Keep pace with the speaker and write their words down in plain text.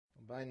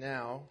By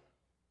now,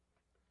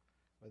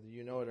 whether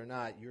you know it or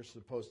not, you're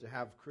supposed to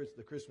have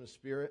the Christmas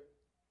spirit,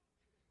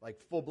 like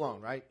full blown,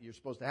 right? You're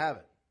supposed to have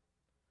it.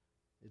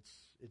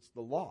 It's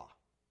the law.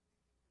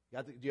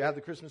 Do you have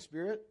the Christmas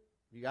spirit?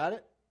 You got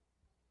it?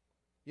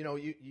 You know,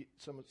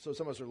 some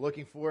of us are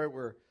looking for it.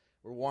 We're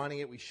wanting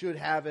it. We should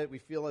have it. We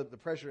feel the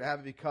pressure to have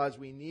it because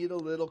we need a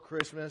little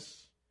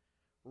Christmas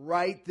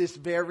right this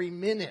very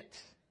minute.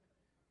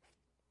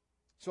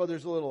 So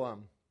there's a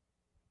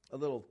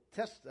little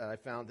test that I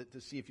found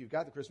to see if you've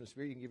got the Christmas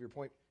spirit. You can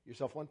give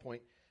yourself 1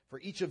 point for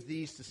each of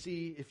these to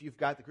see if you've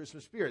got the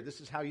Christmas spirit.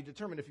 This is how you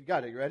determine if you've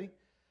got it. You ready?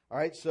 All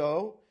right,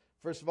 so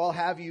first of all,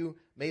 have you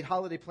made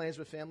holiday plans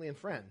with family and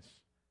friends?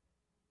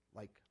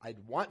 Like, I'd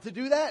want to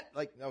do that?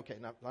 Like, okay,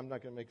 I'm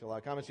not going to make a lot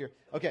of comments here.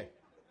 Okay.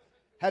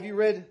 Have you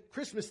read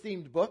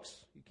Christmas-themed books?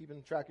 You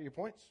keeping track of your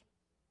points?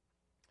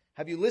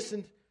 Have you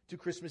listened to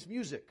Christmas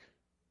music?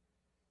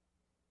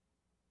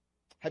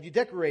 Have you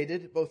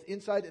decorated both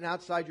inside and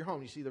outside your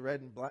home? You see the red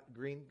and black,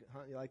 green?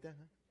 Huh? You like that?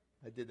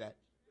 Huh? I did that.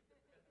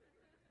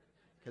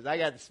 Because I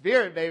got the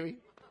spirit, baby.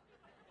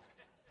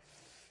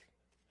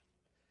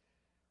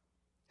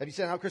 Have you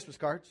sent out Christmas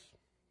cards?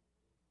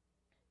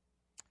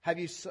 Have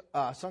you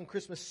sung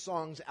Christmas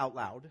songs out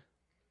loud?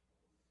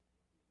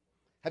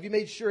 Have you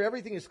made sure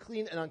everything is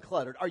clean and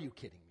uncluttered? Are you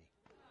kidding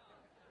me?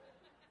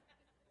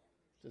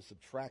 Just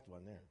subtract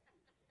one there.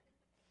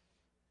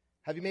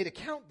 Have you made a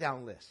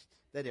countdown list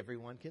that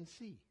everyone can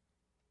see?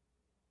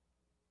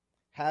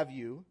 Have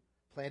you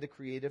planned a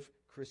creative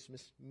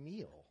Christmas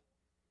meal?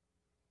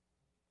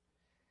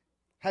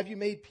 Have you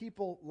made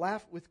people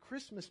laugh with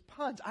Christmas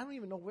puns? I don't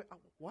even know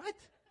what?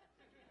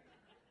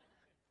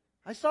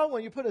 I saw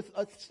one. You put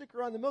a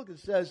sticker on the milk that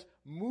says,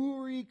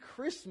 Merry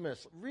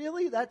Christmas.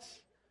 Really? That's,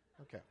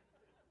 okay.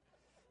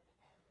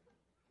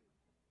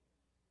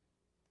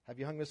 Have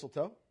you hung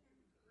mistletoe?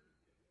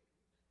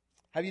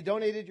 Have you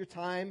donated your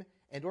time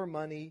and or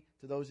money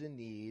to those in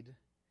need?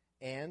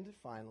 And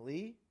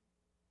finally,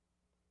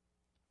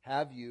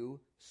 have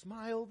you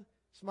smiled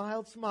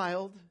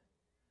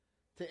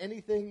to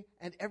anything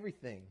and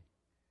everything?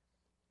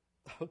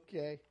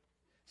 Okay.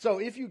 So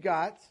if you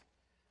got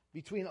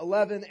between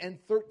 11 and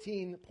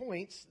 13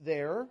 points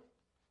there,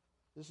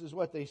 this is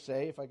what they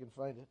say, if I can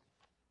find it.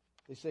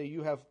 They say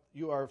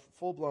you are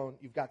full blown,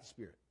 you've got the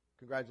Spirit.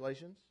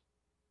 Congratulations.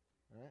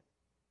 All right.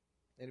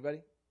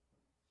 Anybody?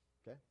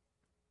 Okay.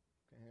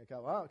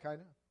 Well,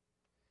 kind of.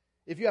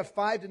 If you have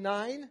 5 to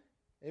 9,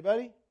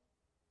 anybody?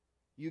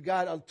 You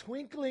got a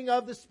twinkling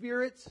of the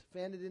Spirit,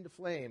 fan it into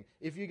flame.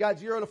 If you got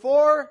 0 to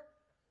 4,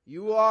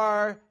 you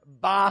are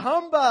bah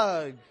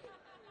humbug.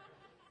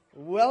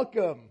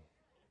 Welcome.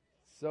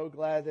 So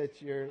glad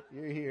that you're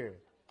here.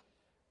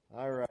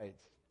 All right.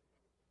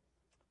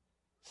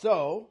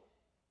 So,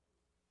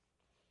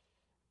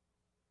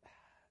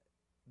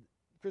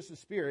 Christmas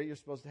spirit, you're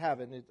supposed to have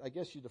it. And I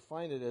guess you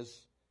define it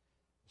as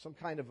some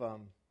kind of a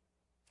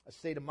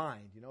state of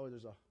mind. You know,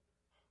 there's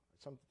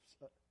some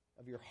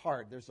of your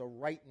heart. There's a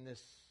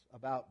rightness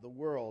about the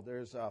world.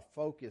 There's a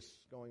focus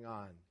going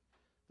on.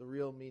 The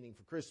real meaning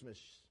for Christmas,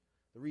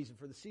 the reason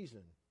for the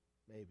season,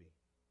 maybe.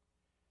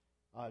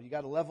 You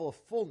got a level of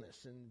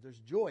fullness, and there's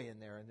joy in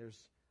there, and there's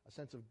a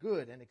sense of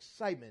good and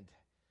excitement.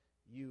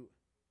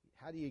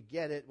 How do you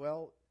get it?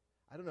 Well,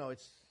 I don't know.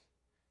 It's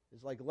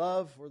like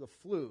love or the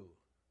flu.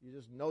 You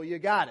just know you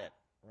got it,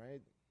 right?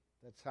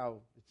 That's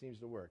how it seems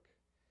to work.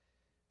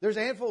 There's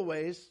a handful of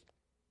ways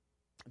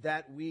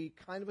that we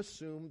kind of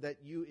assume that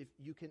if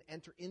you can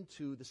enter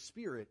into the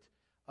spirit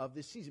of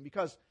this season,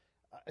 because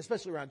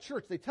especially around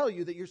church, they tell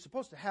you that you're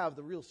supposed to have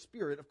the real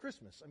spirit of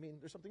Christmas. I mean,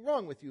 there's something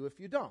wrong with you if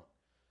you don't.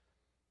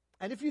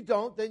 And if you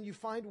don't, then you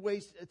find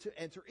ways to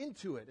enter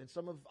into it. And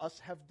some of us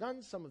have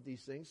done some of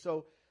these things.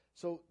 So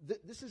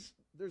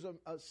there's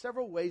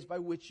several ways by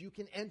which you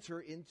can enter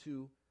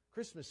into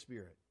Christmas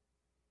spirit.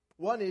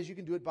 One is you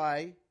can do it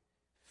by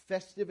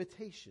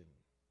festivitation.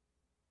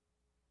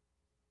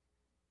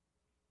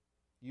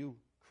 You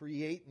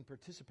create and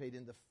participate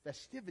in the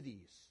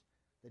festivities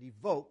that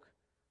evoke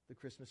the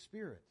Christmas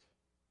spirit.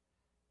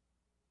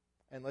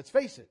 And let's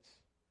face it,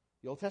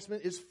 the Old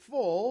Testament is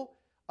full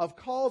of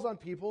calls on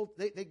people.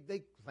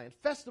 They planned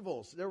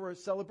festivals. There were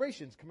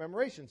celebrations,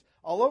 commemorations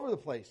all over the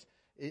place.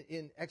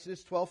 In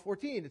Exodus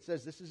 12:14, it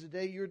says, "This is a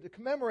day you're to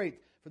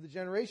commemorate for the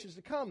generations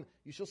to come.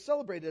 You shall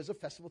celebrate it as a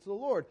festival to the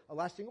Lord, a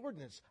lasting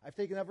ordinance." I've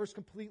taken that verse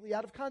completely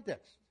out of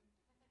context.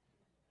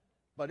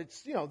 But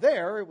it's,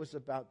 there. It was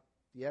about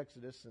the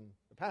Exodus and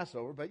the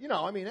Passover. But,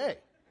 hey.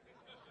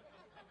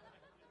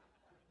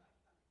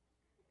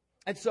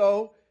 And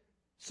so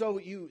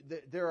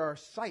there are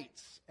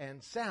sights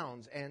and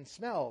sounds and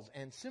smells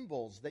and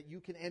symbols that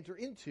you can enter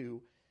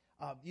into.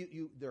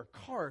 There are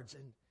cards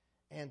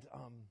and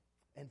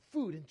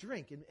food and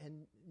drink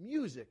and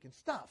music and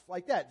stuff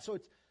like that.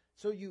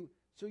 So you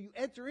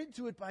enter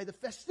into it by the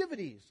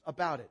festivities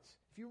about it.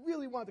 If you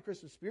really want the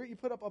Christmas spirit, you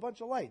put up a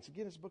bunch of lights.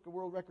 Guinness Book of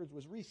World Records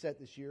was reset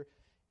this year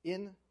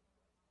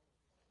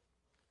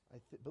I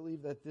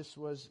believe that this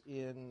was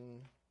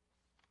in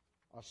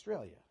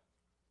Australia.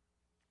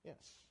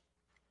 Yes.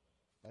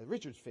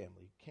 Richards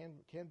family,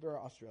 Canberra,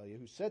 Australia,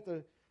 who set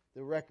the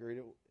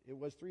record. It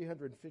was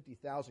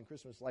 350,000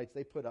 Christmas lights.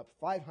 They put up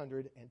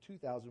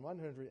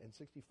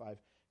 502,165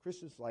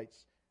 Christmas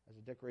lights as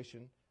a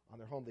decoration on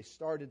their home. They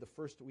started the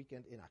first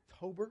weekend in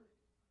October.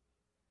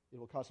 It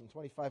will cost them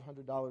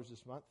 $2,500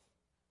 this month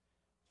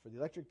for the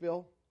electric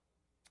bill,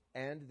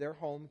 and their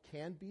home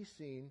can be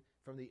seen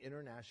from the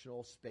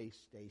International Space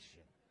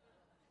Station.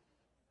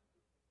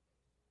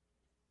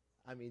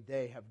 I mean,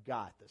 they have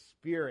got the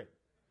spirit.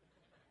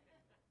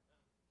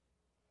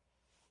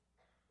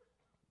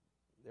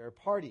 There are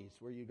parties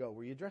where you go,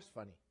 where you dress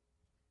funny.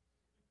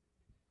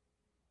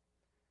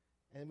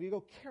 And we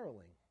go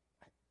caroling.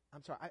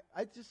 I'm sorry,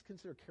 I just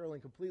consider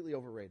caroling completely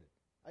overrated.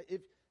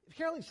 If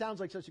caroling sounds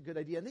like such a good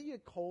idea, and then you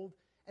get cold,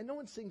 and no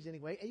one sings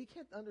anyway, and you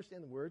can't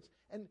understand the words,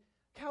 and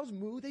cows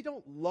moo, they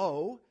don't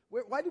low.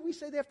 Why do we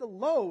say they have to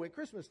low at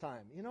Christmas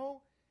time, you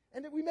know?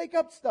 And then we make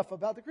up stuff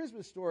about the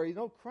Christmas story, you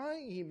know,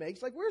 crying he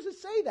makes. Like, where does it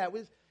say that?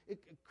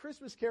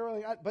 Christmas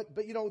caroling,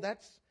 but you know,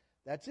 that's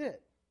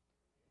it.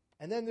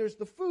 And then there's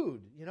the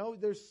food, you know,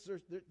 there's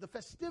the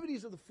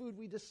festivities of the food.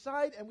 We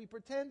decide and we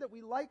pretend that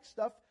we like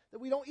stuff that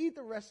we don't eat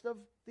the rest of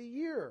the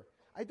year.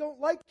 I don't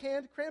like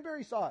canned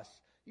cranberry sauce.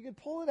 You can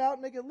pull it out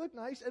and make it look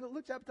nice, and it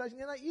looks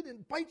appetizing, and I eat it, and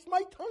it bites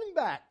my tongue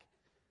back.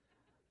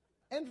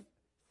 And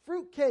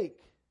fruit cake.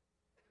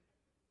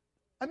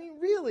 I mean,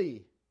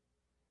 really,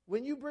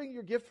 when you bring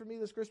your gift for me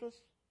this Christmas,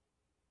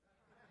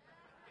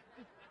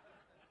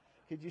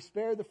 could you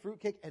spare the fruit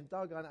cake? And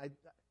doggone,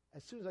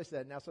 as soon as I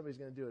said, now somebody's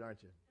going to do it,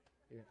 aren't you?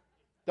 Yeah.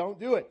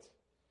 Don't do it.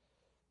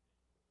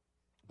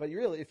 But you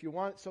really, if you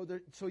want, so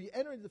you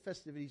enter into the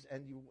festivities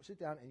and you sit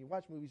down and you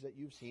watch movies that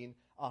you've seen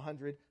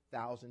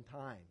 100,000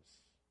 times.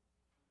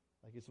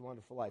 Like It's a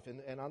Wonderful Life.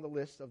 And on the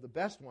list of the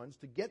best ones,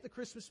 to get the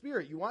Christmas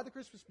spirit, you want the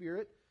Christmas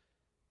spirit,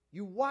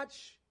 you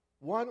watch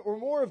one or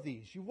more of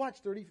these. You watch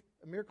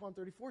A Miracle on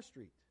 34th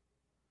Street.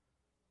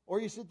 Or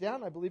you sit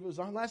down, I believe it was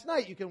on last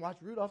night, you can watch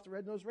Rudolph the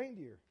Red-Nosed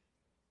Reindeer.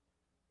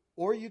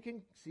 Or you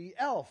can see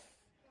Elf.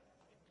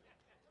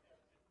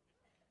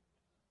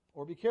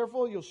 Or be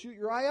careful, you'll shoot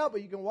your eye out,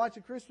 but you can watch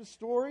A Christmas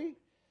Story.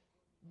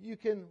 You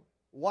can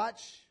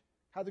watch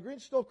How the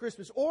Grinch Stole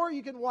Christmas. Or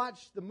you can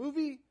watch the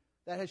movie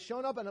that has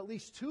shown up on at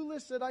least 2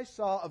 lists that I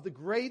saw of the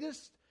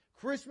greatest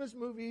Christmas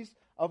movies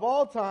of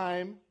all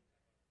time,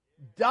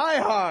 Die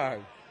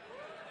Hard.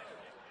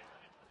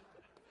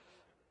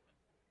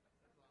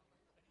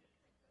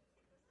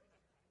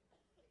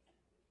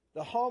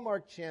 The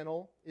Hallmark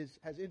Channel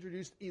has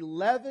introduced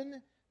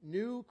 11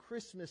 new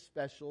Christmas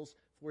specials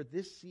for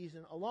this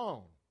season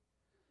alone.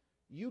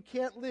 You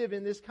can't live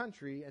in this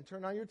country and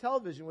turn on your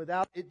television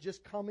without it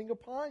just coming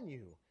upon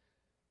you.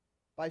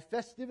 By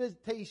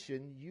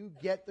festivization, you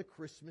get the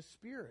Christmas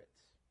spirit.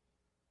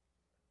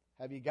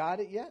 Have you got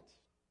it yet?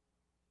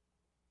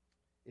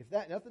 If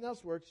nothing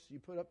else works, you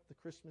put up the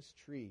Christmas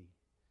tree.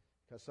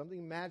 Because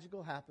something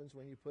magical happens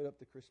when you put up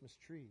the Christmas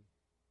tree.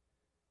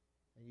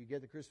 And you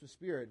get the Christmas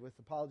spirit. With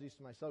apologies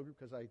to my cell group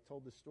because I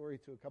told this story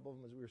to a couple of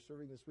them as we were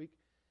serving this week.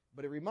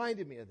 But it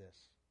reminded me of this.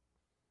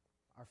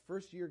 Our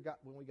first year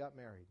when we got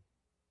married,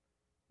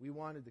 we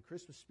wanted the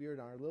Christmas spirit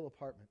on our little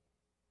apartment.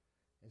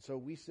 And so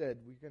we said,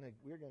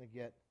 we're going to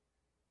get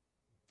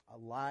a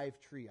live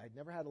tree. I'd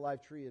never had a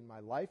live tree in my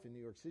life. In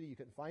New York City, you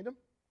couldn't find them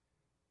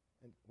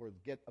or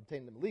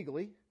obtain them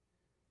legally.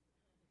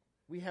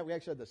 We actually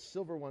had the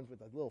silver ones with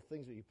the little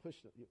things that you push.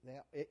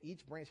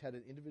 Each branch had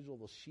an individual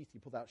little sheath you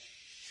pulled out,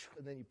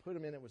 and then you put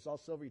them in. It was all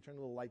silver. You turned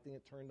a little light thing,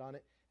 it turned on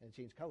it, and it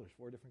changed colors,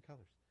 4 different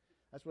colors.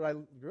 That's what I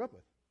grew up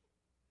with.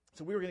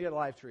 So we were going to get a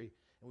live tree,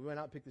 and we went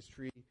out and picked this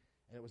tree,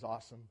 and it was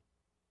awesome.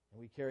 And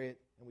we carry it,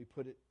 and we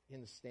put it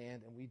in the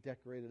stand, and we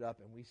decorate it up,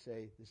 and we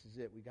say, this is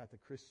it. We got the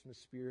Christmas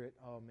spirit.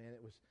 Oh, man,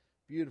 it was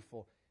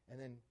beautiful.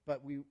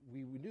 But we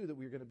knew that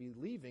we were going to be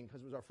leaving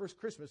because it was our first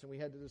Christmas, and we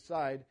had to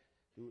decide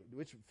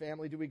which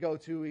family do we go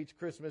to each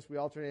Christmas. We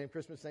alternate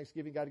Christmas,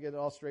 Thanksgiving, got to get it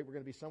all straight. We're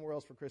going to be somewhere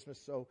else for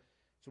Christmas. So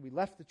we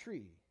left the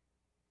tree,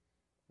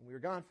 and we were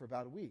gone for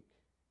about a week.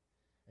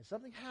 And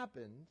something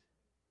happened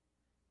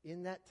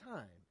in that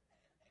time.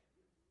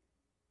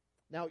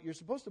 Now, you're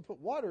supposed to put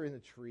water in the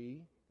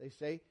tree, they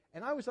say,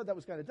 and I always thought that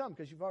was kind of dumb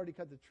because you've already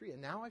cut the tree,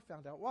 and now I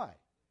found out why.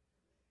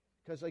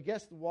 Because I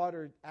guess the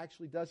water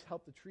actually does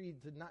help the tree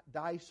to not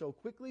die so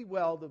quickly.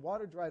 Well, the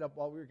water dried up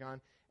while we were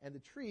gone, and the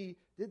tree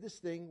did this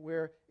thing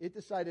where it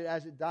decided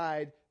as it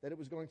died that it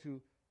was going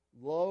to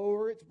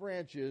lower its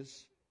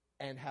branches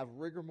and have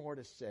rigor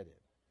mortis set in.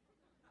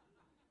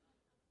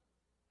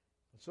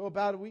 And so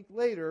about a week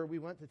later, we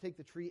went to take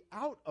the tree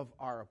out of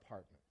our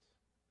apartment.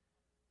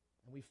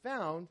 And we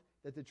found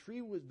that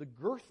the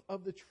girth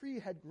of the tree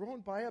had grown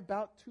by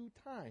about 2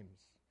 times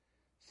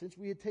since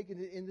we had taken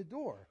it in the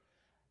door.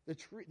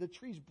 The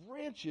tree's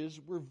branches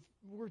were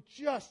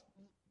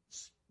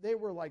they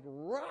were like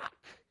rock,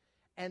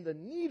 and the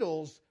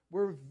needles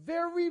were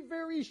very,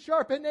 very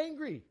sharp and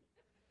angry.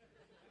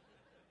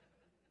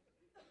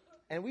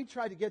 And we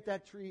tried to get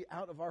that tree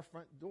out of our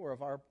front door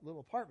of our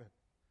little apartment,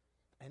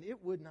 and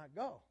it would not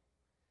go.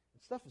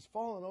 And stuff is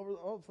falling over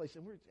all the place,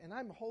 and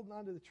I'm holding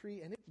onto the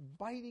tree, and it's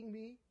biting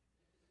me.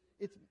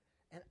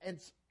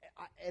 it's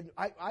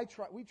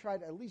we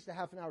tried at least a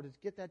half an hour to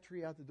get that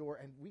tree out the door,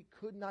 and we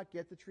could not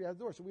get the tree out the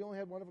door. So we only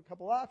had one of a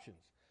couple options.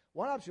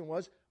 One option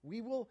was,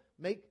 we will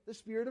make the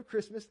spirit of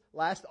Christmas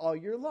last all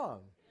year long.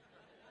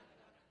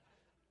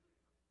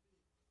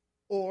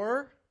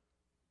 Or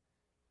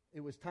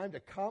it was time to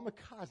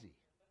kamikaze.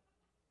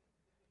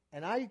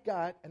 And I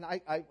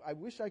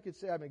wish I could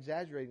say I'm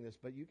exaggerating this,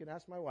 but you can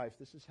ask my wife.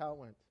 This is how it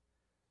went.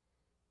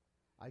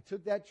 I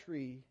took that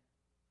tree.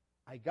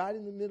 I got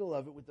in the middle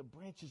of it with the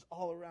branches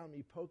all around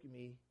me, poking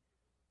me.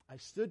 I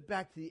stood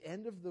back to the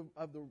end of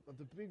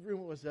the big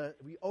room.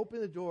 We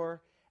opened the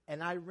door,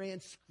 and I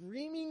ran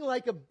screaming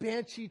like a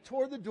banshee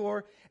toward the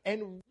door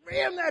and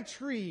ran that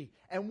tree.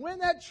 And when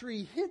that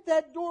tree hit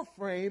that door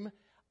frame,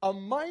 a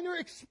minor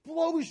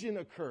explosion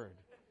occurred.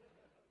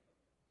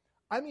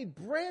 I mean,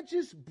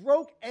 branches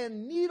broke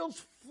and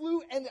needles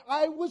flew, and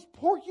I was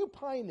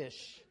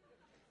porcupine-ish.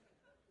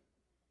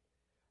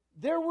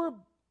 There were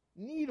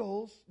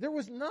needles. There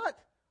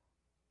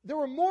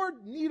were more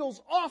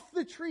needles off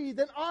the tree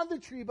than on the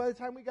tree by the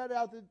time we got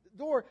out the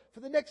door. For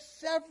the next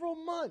several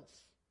months,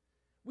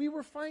 we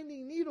were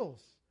finding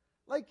needles,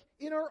 like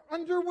in our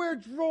underwear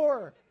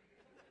drawer.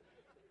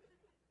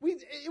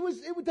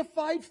 It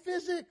defied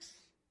physics.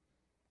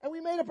 And we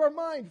made up our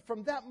mind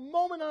from that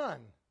moment on,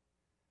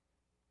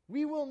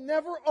 we will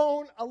never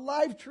own a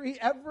live tree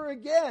ever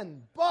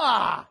again.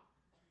 Bah!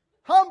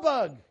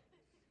 Humbug!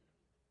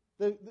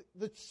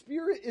 The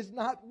spirit is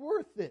not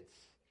worth it.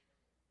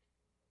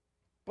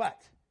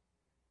 But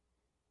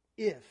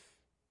if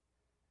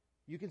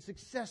you can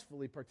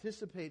successfully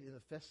participate in the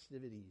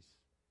festivities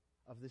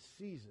of this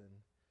season,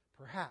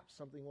 perhaps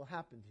something will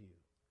happen to you.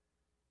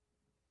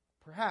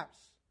 Perhaps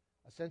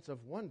a sense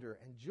of wonder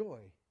and joy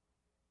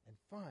and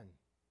fun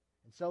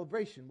and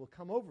celebration will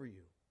come over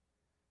you.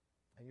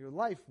 And your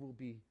life will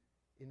be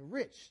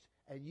enriched.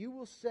 And you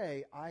will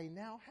say, I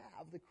now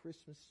have the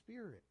Christmas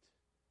spirit.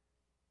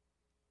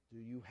 Do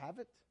you have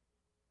it?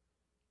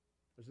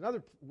 There's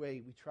another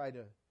way we try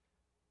to,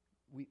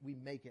 we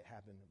make it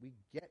happen. We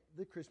get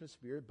the Christmas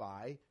spirit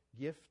by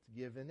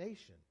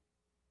gift-givenation.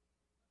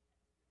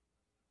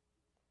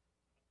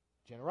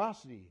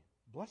 Generosity,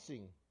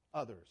 blessing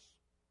others.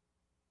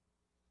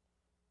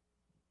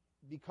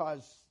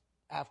 Because,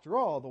 after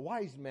all, the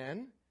wise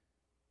men,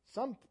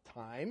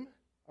 sometime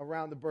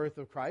around the birth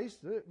of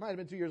Christ, it might have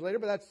been 2 years later,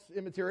 but that's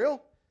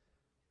immaterial.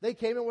 They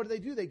came, and what did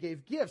they do? They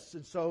gave gifts,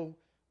 and so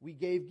we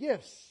gave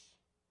gifts.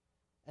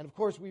 And of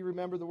course, we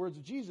remember the words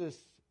of Jesus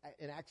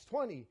in Acts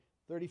 20:35,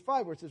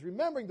 where it says,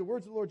 remembering the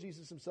words of the Lord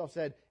Jesus himself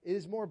said, it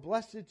is more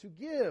blessed to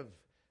give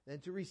than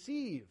to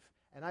receive.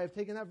 And I have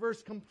taken that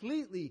verse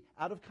completely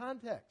out of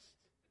context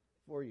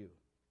for you.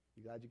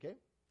 You glad you came?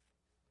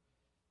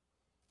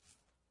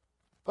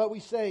 But we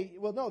say,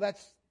 well, no,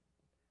 that's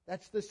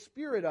the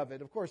spirit of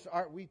it. Of course,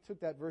 we took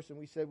that verse and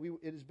we said,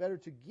 it is better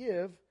to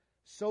give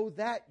so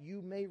that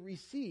you may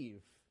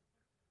receive.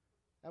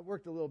 That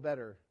worked a little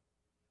better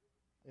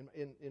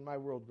in my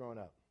world growing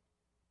up.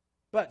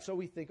 But so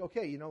we think,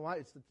 okay, you know what?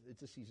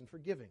 It's a season for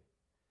giving.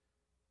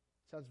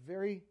 Sounds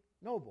very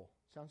noble.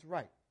 Sounds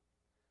right.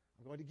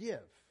 I'm going to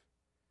give.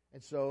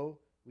 And so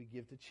we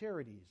give to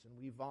charities and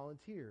we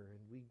volunteer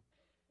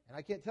and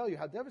I can't tell you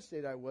how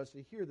devastated I was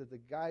to hear that the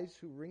guys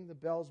who ring the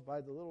bells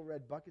by the little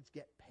red buckets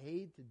get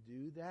paid to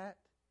do that.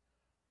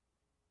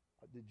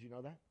 Did you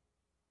know that?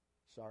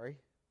 Sorry.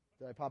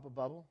 Did I pop a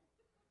bubble?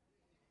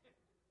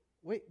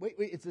 Wait.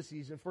 It's a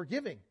season for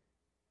giving.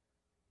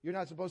 You're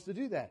not supposed to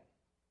do that.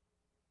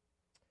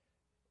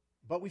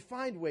 But we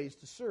find ways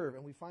to serve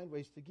and we find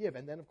ways to give.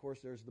 And then, of course,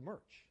 there's the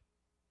merch.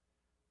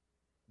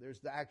 There's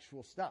the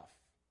actual stuff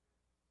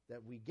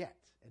that we get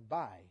and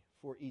buy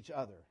for each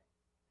other.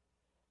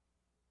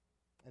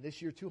 And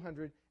this year,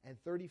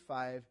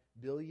 $235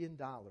 billion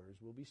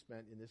will be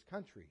spent in this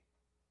country,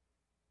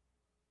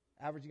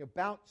 averaging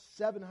about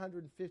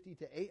 $750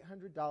 to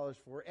 $800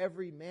 for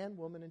every man,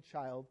 woman, and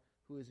child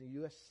who is a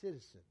U.S.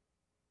 citizen.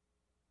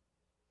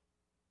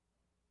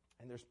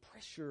 And there's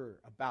pressure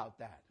about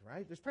that,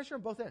 right? There's pressure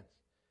on both ends.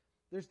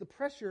 There's the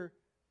pressure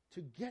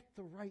to get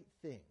the right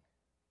thing,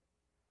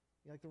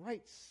 like the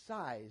right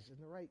size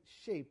and the right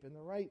shape and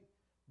the right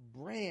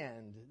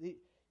brand.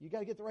 You got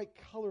to get the right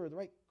color, the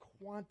right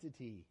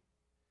quantity.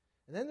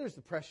 And then there's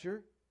the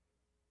pressure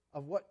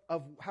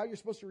of how you're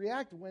supposed to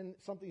react when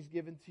something's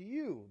given to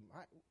you.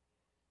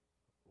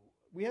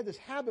 We had this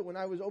habit when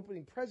I was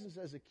opening presents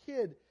as a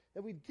kid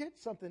that we'd get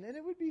something, and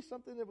it would be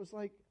something that was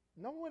like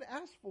no one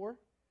asked for.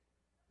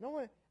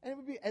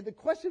 And the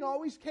question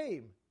always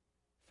came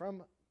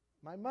from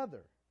my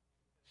mother.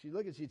 She'd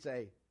look and she'd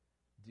say,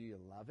 "Do you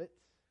love it?"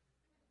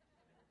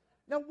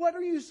 Now, what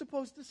are you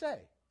supposed to say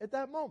at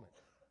that moment?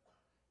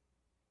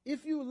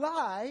 If you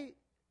lie,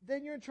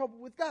 then you're in trouble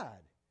with God.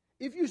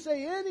 If you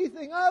say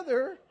anything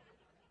other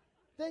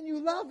than you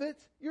love it,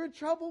 you're in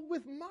trouble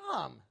with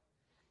Mom.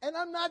 And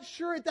I'm not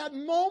sure at that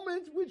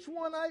moment which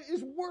one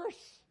is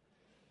worse.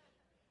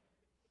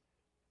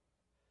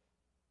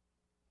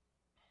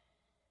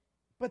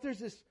 But there's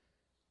this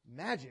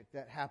magic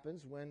that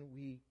happens when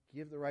we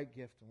give the right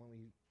gift and when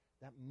we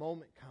that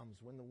moment comes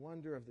when the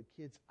wonder of the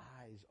kid's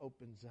eyes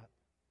opens up.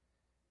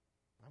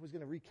 I was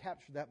going to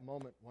recapture that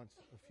moment once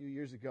a few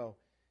years ago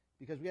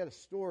because we had a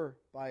store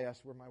by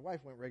us where my wife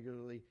went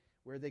regularly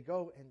where they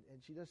go and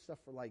she does stuff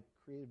for like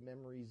creative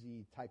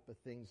memories-y type of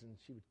things, and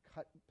she would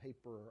cut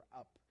paper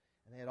up.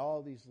 And they had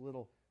all these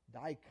little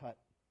die-cut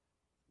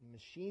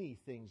machine-y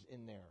things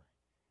in there.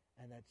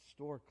 And that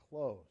store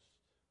closed.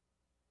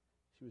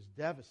 She was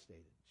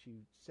devastated.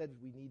 She said,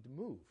 we need to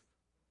move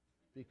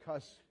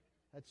because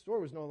that store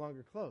was no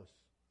longer closed.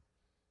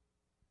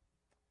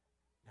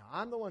 Now,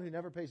 I'm the one who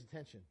never pays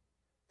attention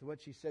to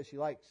what she says she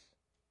likes.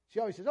 She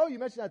always says, oh, you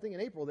mentioned that thing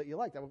in April that you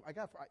liked.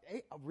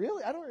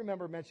 Really? I don't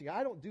remember mentioning it.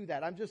 I don't do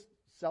that. I'm just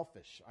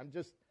selfish. I'm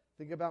just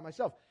thinking about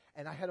myself.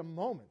 And I had a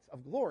moment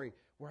of glory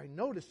where I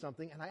noticed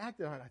something and I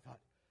acted on it. I thought,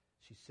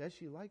 she says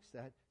she likes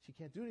that. She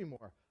can't do it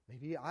anymore.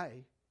 Maybe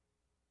I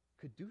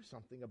could do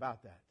something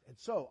about that. And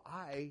so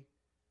I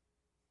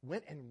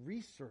went and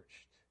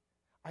researched.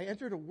 I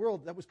entered a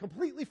world that was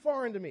completely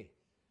foreign to me.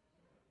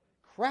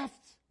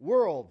 Crafts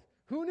world.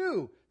 Who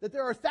knew that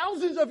there are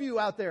thousands of you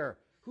out there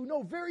who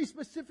know very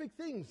specific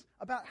things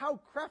about how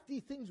crafty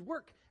things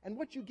work and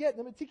what you get,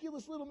 the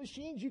meticulous little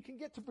machines you can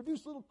get to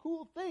produce little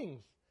cool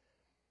things.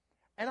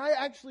 And I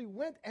actually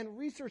went and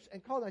researched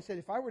and called. And I said,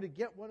 if I were to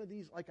get one of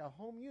these, like a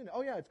home unit,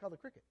 oh yeah, it's called the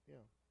Cricut. You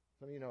know,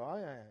 some of you know, oh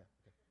yeah.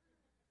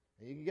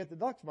 And you can get the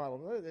Dux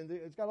model, and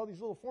it's got all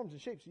these little forms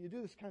and shapes. So you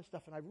do this kind of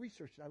stuff, and I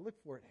researched it, I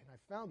looked for it, and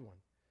I found one.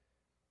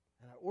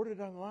 And I ordered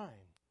it online.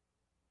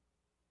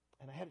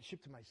 And I had it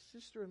shipped to my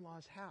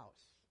sister-in-law's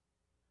house.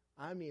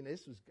 I mean,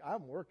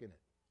 I'm working it.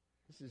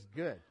 This is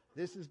good.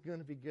 This is going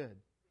to be good.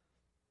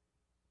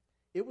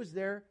 It was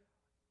there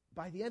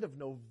by the end of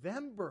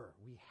November.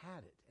 We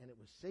had it, and it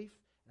was safe,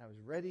 and I was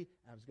ready,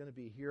 and I was going to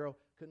be a hero.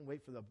 Couldn't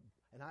wait for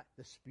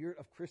the spirit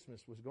of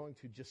Christmas was going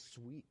to just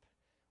sweep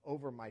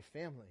over my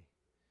family.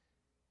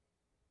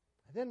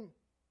 And then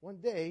one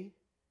day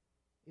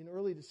in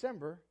early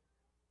December,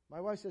 my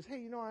wife says,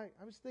 hey,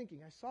 I was thinking,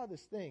 I saw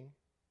this thing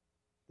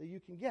that you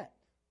can get.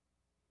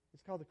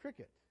 It's called the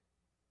Cricut.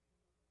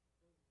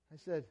 I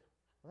said,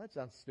 well, that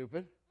sounds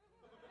stupid.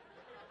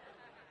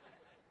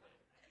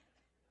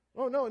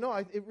 Oh, no,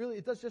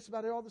 it does just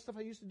about all the stuff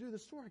I used to do in the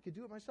store. I could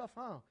do it myself,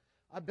 huh?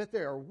 I bet they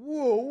are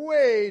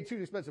way too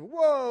expensive.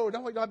 Whoa,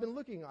 no, I've been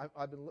looking.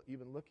 You've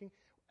been looking?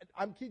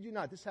 I'm kidding you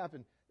not. This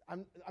happened.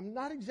 I'm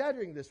not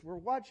exaggerating this. We're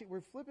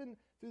flipping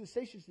through the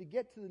stations to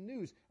get to the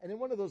news. And in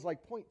one of those like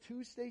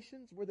 .2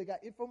 stations where they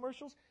got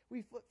infomercials,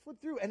 we flip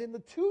through. And in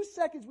the 2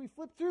 seconds we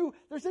flip through,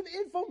 there's an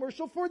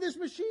infomercial for this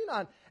machine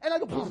on. And I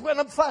go, and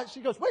I'm flat. She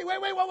goes, wait,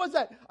 what was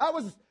that?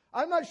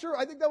 I'm not sure.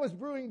 I think that was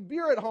brewing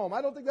beer at home.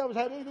 I don't think that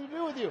had anything to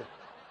do with you.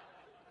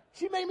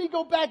 She made me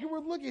go back and we're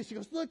looking. She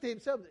goes, look,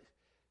 Dave,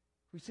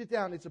 we sit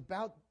down. It's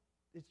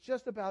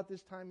just about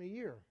this time of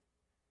year.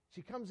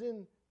 She comes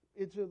into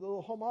the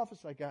little home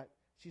office I got.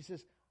 She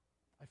says,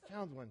 I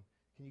found one.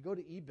 Can you go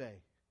to eBay?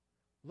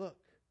 Look,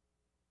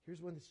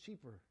 here's one that's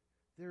cheaper.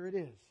 There it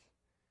is.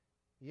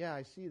 Yeah,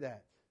 I see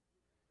that.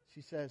 She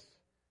says,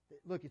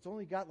 look, it's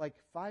only got like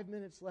 5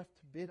 minutes left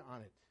to bid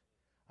on it.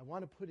 I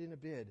want to put in a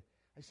bid.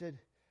 I said,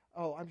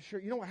 oh, I'm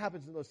sure. You know what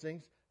happens in those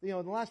things? In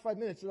the last 5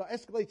 minutes, it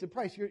escalates in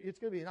price. It's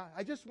going to be,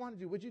 I just want to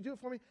do, would you do it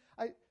for me?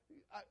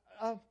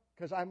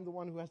 Because I'm the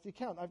one who has the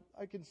account.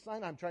 I can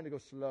sign. I'm trying to go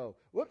slow.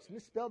 Whoops,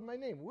 misspelled my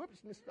name.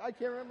 Whoops, I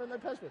can't remember my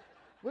password.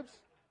 Whoops.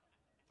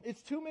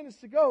 It's 2 minutes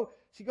to go.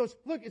 She goes,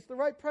 look, it's the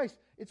right price.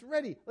 It's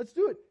ready. Let's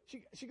do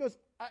it. She goes,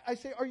 I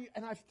say, are you?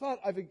 And I've thought,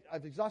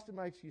 I've exhausted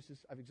my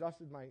excuses. I've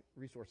exhausted my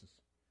resources.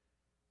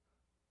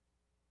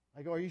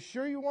 I go, are you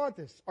sure you want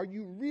this? Are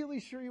you really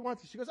sure you want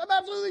this? She goes, I'm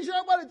absolutely sure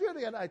I want to do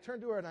it. And I turn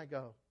to her and I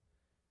go,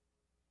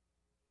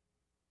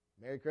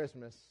 Merry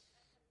Christmas.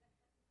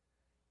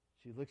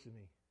 She looks at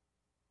me.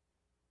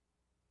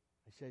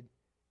 I said,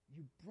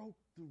 you broke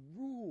the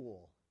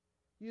rule.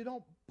 You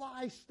don't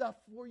buy stuff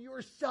for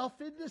yourself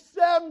in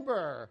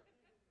December.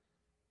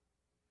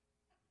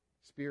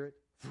 Spirit,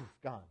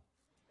 gone.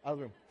 Out of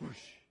the room. Whoosh.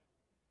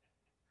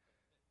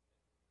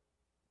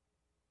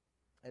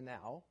 And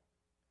now,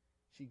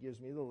 she gives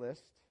me the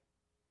list,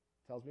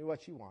 tells me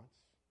what she wants,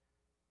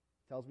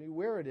 tells me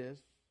where it is,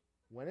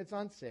 when it's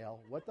on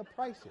sale, what the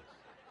price is.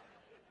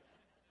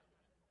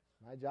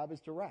 My job is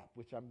to wrap,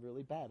 which I'm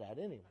really bad at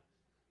anyway.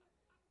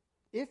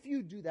 If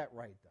you do that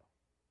right, though,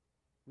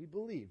 we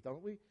believe,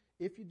 don't we?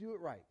 If you do it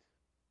right,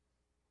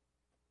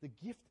 the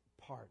gift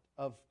part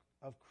of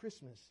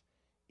Christmas,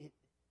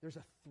 there's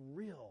a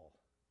thrill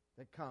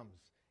that comes,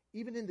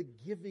 even in the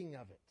giving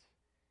of it.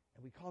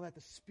 And we call that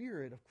the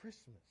spirit of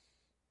Christmas.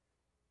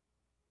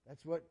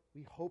 That's what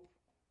we hope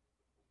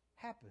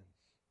happens.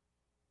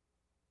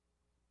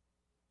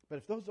 But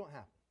if those don't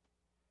happen,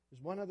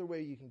 there's one other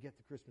way you can get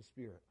the Christmas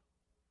spirit.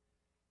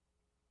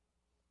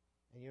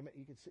 And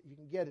you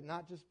can get it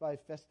not just by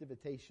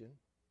festivitation,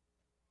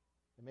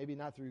 and maybe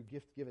not through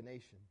gift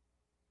divination,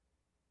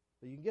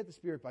 but you can get the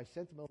spirit by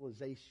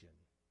sentimentalization.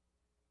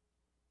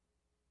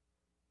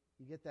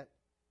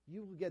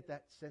 You will get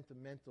that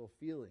sentimental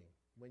feeling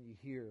when you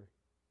hear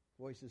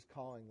voices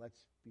calling,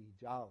 let's be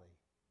jolly.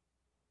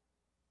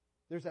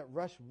 There's that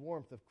rush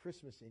warmth of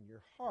Christmas in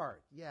your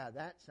heart. Yeah,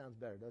 that sounds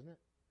better, doesn't it?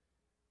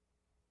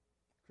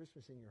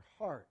 Christmas in your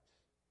heart.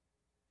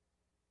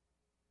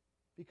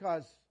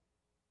 Because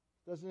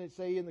doesn't it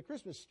say in the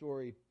Christmas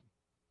story,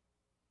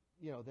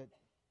 that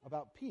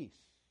about peace?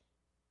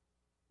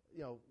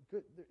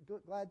 Good,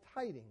 glad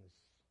tidings.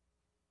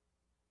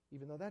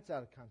 Even though that's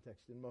out of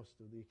context in most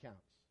of the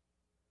accounts.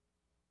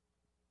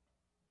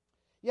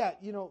 Yeah,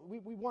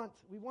 we want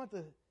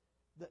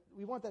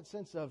that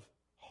sense of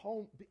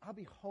home. I'll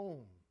be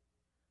home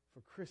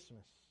for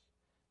Christmas,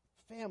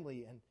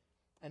 family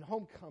and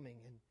homecoming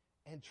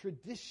and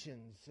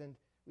traditions, and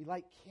we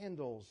light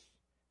candles,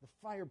 the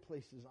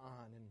fireplace is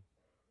on,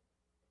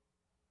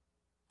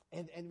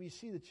 and we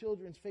see the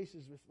children's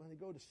faces when they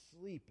go to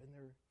sleep, and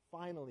they're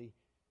finally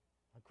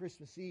on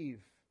Christmas Eve,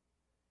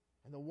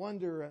 and the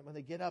wonder when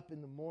they get up in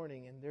the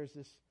morning, and there's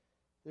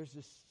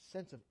this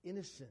sense of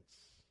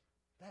innocence.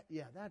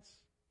 That's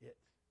it.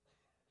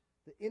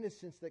 The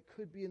innocence that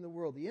could be in the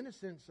world, the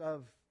innocence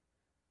of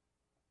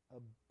a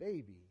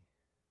baby.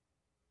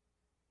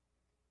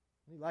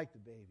 We like the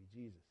baby,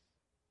 Jesus.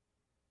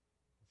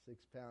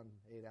 6-pound,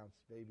 8-ounce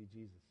baby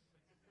Jesus.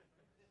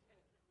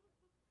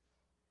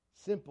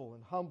 Simple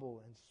and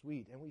humble and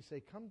sweet. And we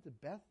say, come to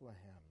Bethlehem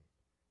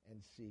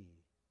and see.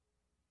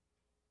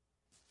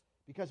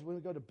 Because when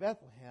we go to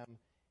Bethlehem,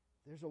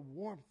 there's a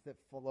warmth that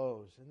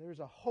flows, and there's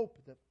a hope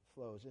that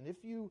flows. And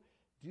if you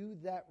do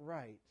that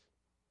right,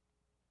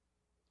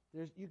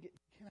 you can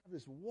have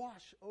this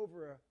wash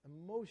over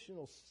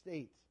emotional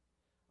state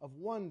of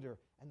wonder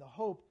and the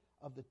hope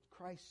of the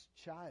Christ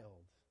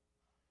child.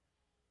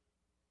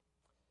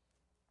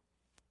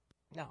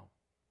 Now,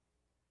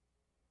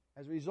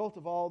 as a result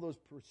of all those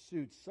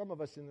pursuits, some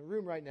of us in the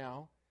room right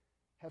now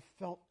have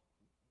felt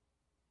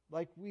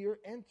like we have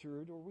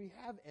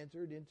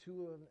entered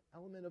into an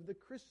element of the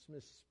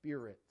Christmas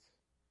spirit.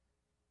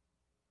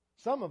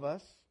 Some of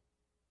us,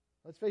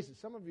 let's face it,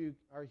 some of you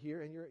are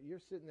here and you're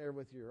sitting there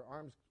with your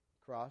arms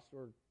crossed,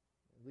 or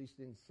at least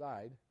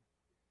inside.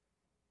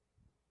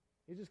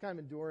 You're just kind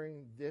of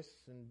enduring this,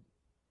 and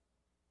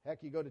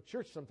heck, you go to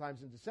church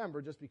sometimes in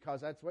December just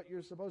because that's what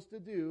you're supposed to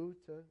do,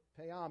 to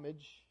pay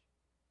homage.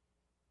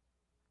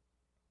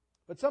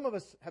 But some of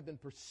us have been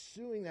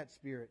pursuing that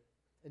spirit,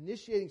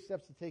 initiating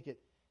steps to take it,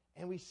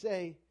 and we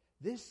say,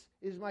 this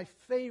is my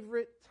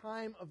favorite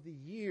time of the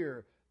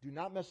year. Do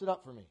not mess it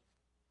up for me.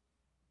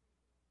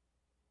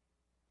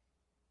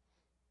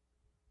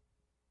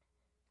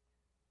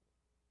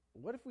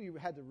 What if we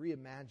had to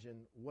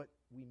reimagine what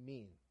we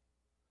mean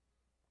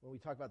when we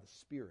talk about the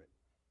Spirit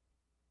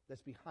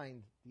that's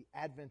behind the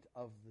advent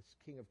of this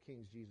King of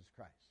Kings, Jesus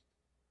Christ?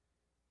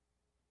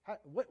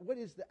 What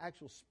is the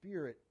actual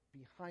Spirit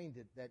behind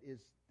it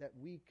that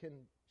we can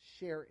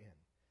share in?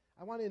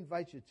 I want to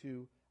invite you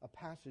to a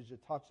passage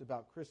that talks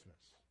about Christmas,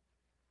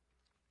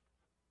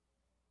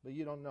 but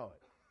you don't know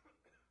it.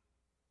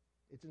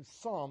 It's in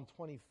Psalm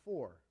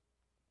 24.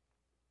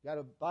 You got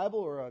a Bible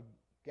or a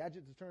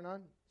gadget to turn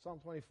on? Psalm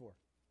 24.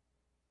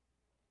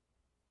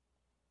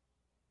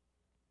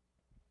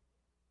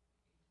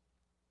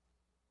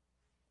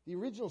 The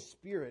original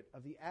spirit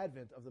of the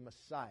advent of the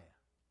Messiah.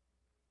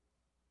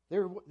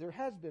 There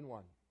has been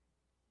one,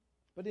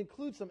 but it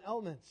includes some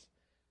elements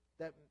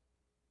that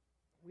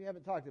we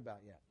haven't talked about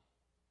yet.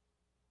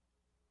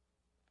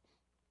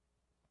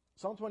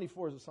 Psalm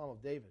 24 is a psalm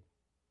of David.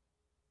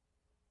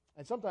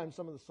 And sometimes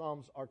some of the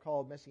psalms are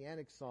called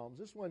messianic psalms.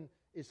 This one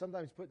is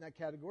sometimes put in that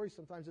category,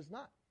 sometimes it's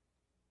not.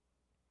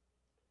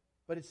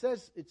 But it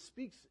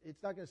speaks,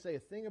 it's not going to say a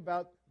thing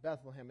about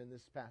Bethlehem in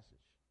this passage.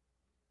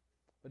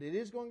 But it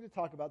is going to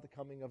talk about the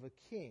coming of a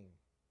king.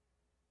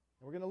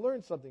 And we're going to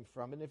learn something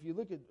from it. And if you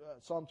look at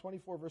Psalm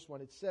 24, verse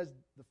 1, it says,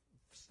 the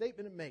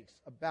statement it makes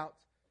about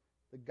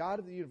the God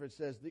of the universe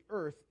says, the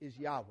earth is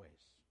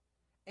Yahweh's,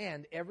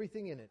 and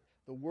everything in it,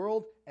 the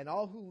world and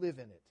all who live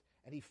in it.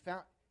 And he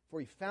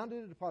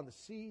founded it upon the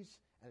seas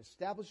and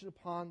established it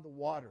upon the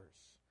waters.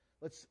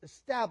 Let's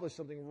establish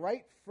something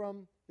right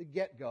from the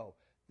get-go.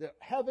 The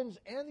heavens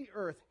and the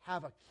earth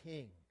have a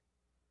king.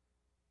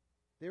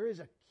 There is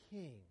a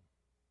king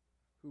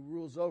who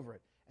rules over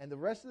it. And the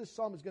rest of the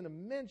psalm is going to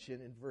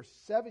mention, in verse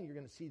 7, you're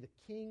going to see the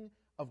King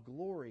of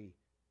Glory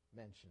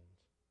mentioned.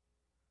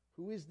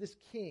 Who is this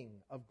King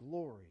of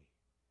Glory?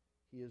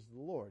 He is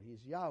the Lord. He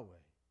is Yahweh.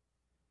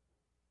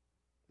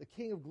 The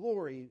King of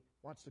Glory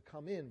wants to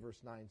come in, verse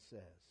 9 says.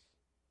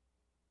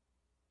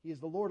 He is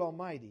the Lord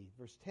Almighty.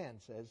 Verse 10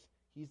 says,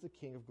 He's the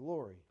King of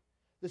Glory.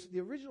 The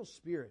original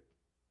spirit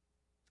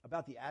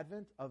about the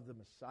advent of the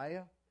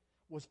Messiah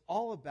was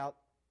all about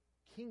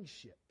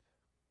kingship.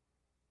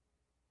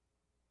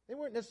 They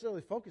weren't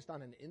necessarily focused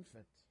on an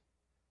infant.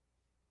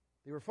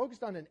 They were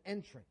focused on an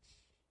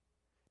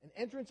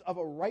entrance of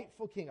a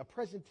rightful king, a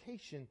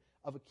presentation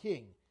of a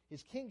king.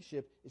 His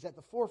kingship is at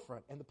the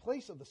forefront, and the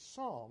place of the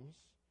Psalms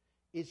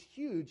is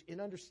huge in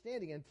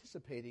understanding,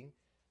 anticipating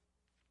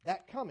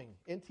that coming.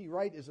 N.T.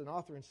 Wright is an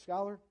author and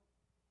scholar.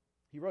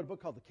 He wrote a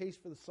book called The Case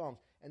for the Psalms,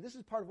 and this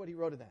is part of what he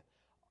wrote in that.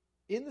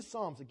 In the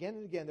Psalms, again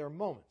and again, there are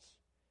moments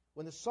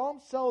when the Psalm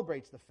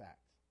celebrates the fact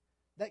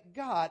that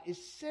God is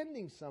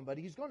sending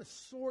somebody. He's going to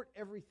sort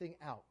everything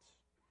out.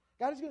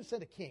 God is going to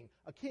send a king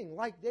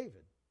like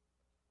David,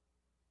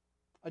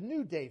 a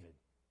new David,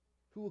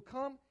 who will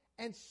come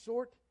and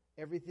sort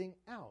everything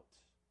out.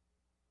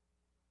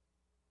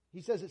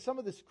 He says that some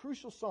of these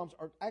crucial Psalms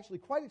are actually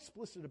quite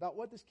explicit about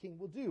what this king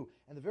will do.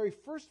 And the very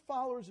first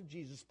followers of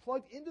Jesus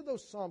plugged into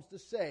those Psalms to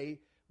say,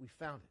 we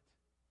found it.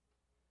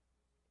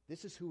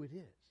 This is who it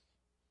is.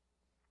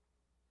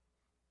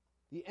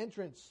 The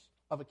entrance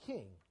of a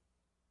king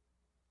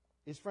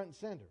is front and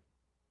center.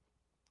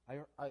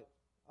 I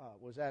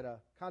was at a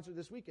concert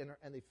this weekend,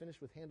 and they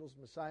finished with Handel's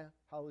Messiah,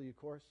 Hallelujah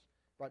Chorus.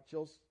 Brought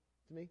chills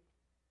to me.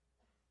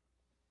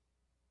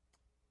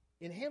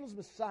 In Handel's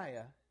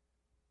Messiah,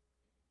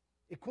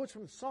 it quotes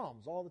from the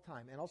Psalms all the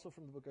time, and also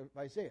from the book of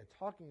Isaiah,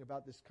 talking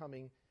about this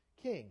coming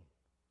king.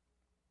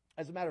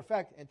 As a matter of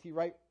fact, N.T.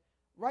 Wright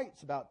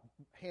writes about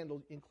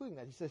Handel including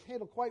that. He says,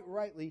 Handel quite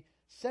rightly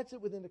sets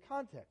it within the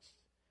context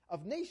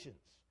of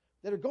nations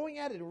that are going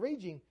at it and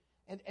raging,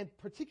 and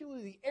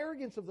particularly the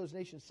arrogance of those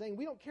nations, saying,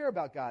 we don't care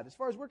about God. As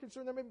far as we're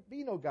concerned, there may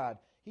be no God.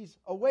 He's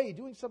away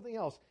doing something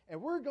else,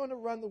 and we're going to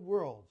run the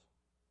world.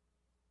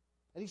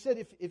 And he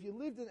said, if you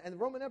lived in, and the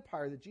Roman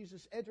Empire that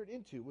Jesus entered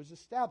into was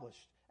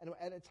established and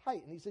at its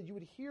height, and he said you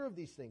would hear of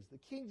these things, the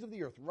kings of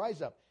the earth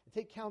rise up and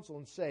take counsel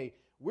and say,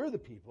 we're the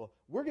people,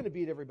 we're going to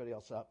beat everybody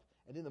else up.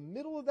 And in the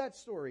middle of that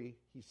story,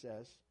 he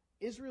says,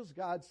 Israel's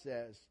God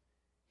says,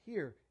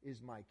 here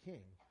is my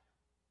king.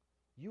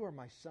 You are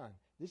my son.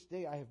 This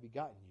day I have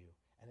begotten you.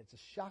 And it's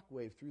a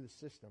shockwave through the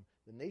system.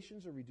 The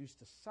nations are reduced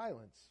to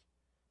silence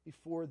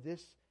before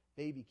this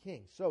baby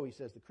king. So he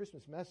says the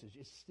Christmas message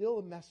is still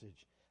a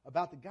message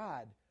about the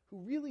God who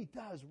really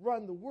does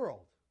run the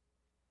world.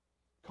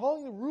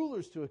 Calling the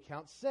rulers to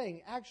account,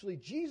 saying, actually,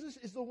 Jesus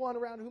is the one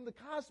around whom the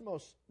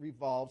cosmos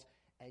revolves,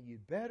 and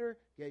you'd better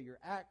get your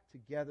act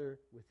together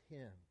with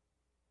him.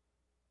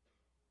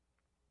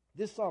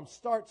 This psalm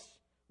starts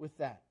with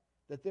that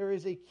there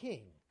is a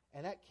king,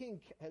 and that king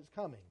is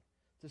coming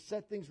to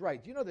set things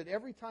right. Do you know that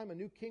every time a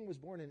new king was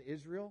born in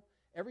Israel,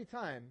 every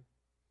time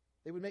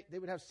they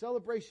would have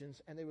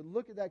celebrations, and they would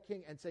look at that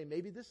king and say,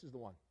 maybe this is the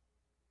one.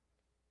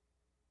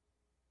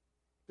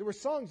 There were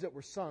songs that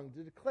were sung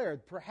to declare,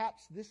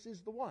 perhaps this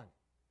is the one.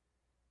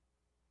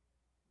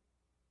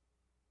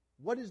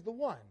 What is the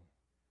one?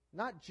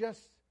 Not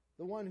just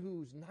the one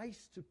who's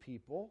nice to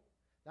people,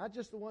 not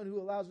just the one who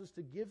allows us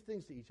to give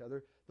things to each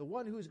other, the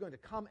one who is going to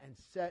come and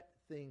set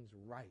things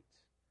right.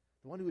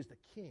 The one who is the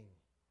king,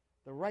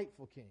 the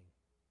rightful king.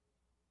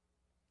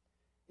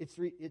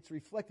 It's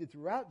reflected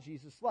throughout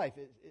Jesus' life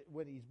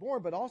when he's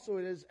born, but also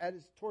it is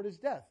toward his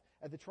death,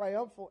 at the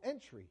triumphal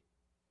entry.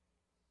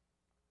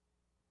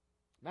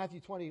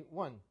 Matthew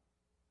 21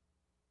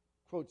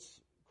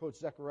 quotes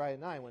Zechariah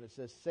 9 when it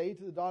says, say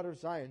to the daughter of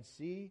Zion,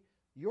 see,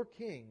 your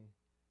king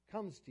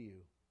comes to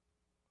you.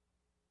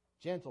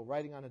 Gentle,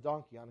 riding on a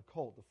donkey, on a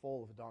colt, the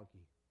foal of a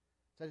donkey.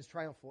 It's at his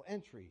triumphal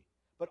entry.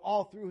 But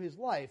all through his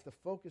life, the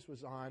focus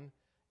was on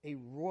a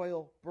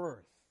royal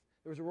birth.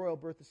 There was a royal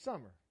birth this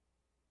summer.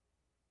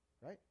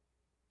 Right?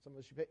 Some of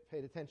us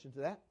paid attention to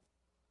that.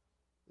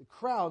 The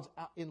crowds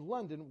out in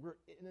London were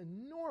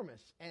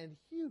enormous and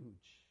huge.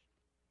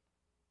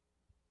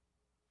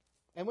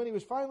 And when he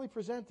was finally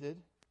presented,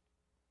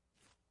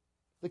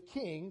 the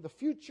king, the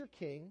future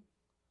king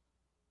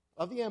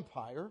of the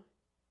empire,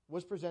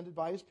 was presented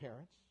by his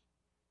parents.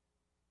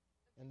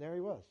 And there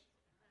he was.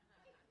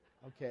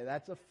 Okay,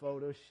 that's a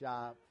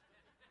Photoshop.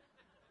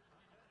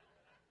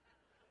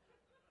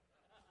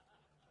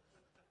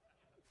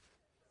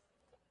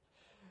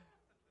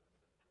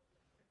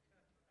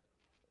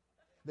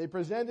 They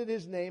presented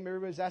his name.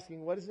 Everybody's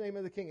asking, what is the name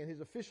of the king? And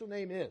his official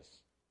name is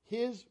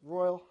His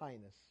Royal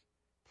Highness,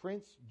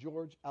 Prince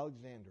George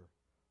Alexander,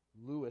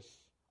 Louis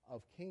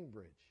of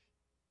Cambridge.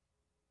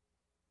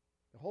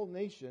 The whole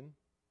nation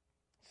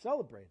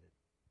celebrated.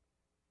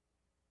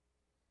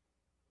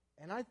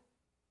 And I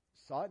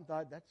saw it and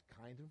thought, that's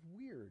kind of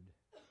weird.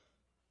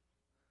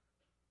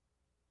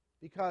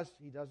 Because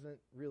he doesn't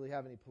really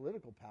have any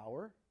political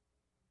power.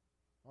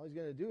 All he's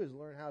going to do is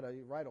learn how to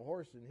ride a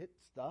horse and hit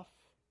stuff.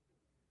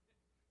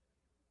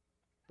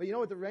 But you know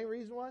what the main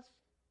reason was?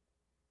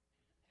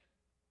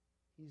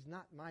 He's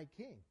not my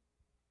king.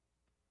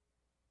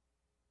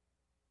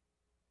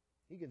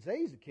 He can say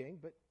he's a king,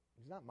 but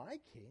he's not my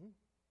king.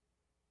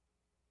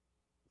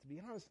 To be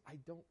honest, I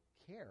don't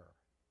care.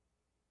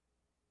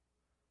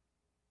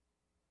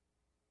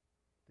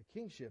 The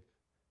kingship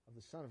of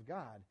the Son of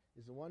God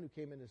is the one who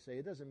came in to say,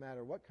 it doesn't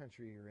matter what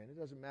country you're in, it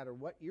doesn't matter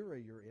what era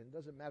you're in, it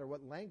doesn't matter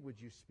what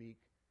language you speak,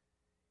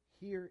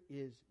 here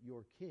is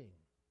your king.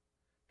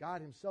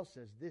 God himself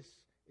says, this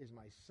is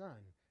my son.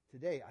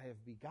 Today I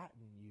have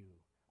begotten you.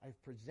 I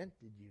have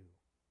presented you.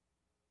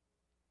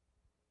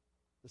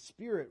 The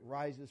Spirit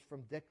rises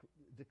from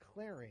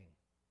declaring,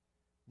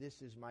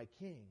 this is my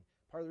king.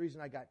 Part of the reason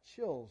I got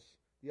chills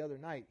the other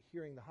night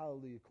hearing the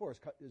Hallelujah Chorus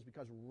is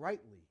because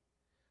rightly,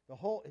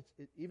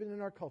 even in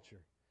our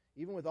culture,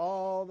 even with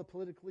all the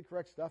politically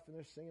correct stuff, and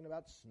they're singing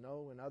about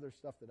snow and other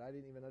stuff that I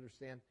didn't even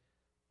understand,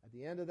 At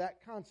the end of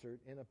that concert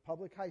in a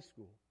public high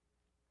school,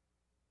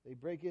 they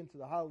break into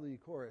the Hallelujah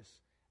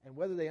chorus, and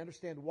whether they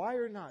understand why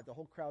or not, the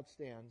whole crowd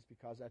stands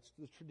because that's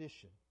the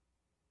tradition.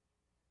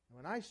 And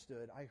when I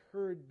stood, I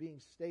heard being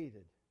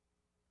stated,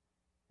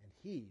 and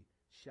He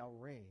shall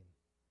reign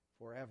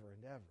forever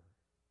and ever.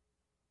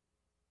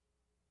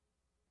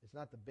 It's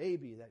not the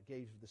baby that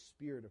gave the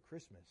spirit of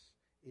Christmas.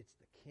 It's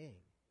the King.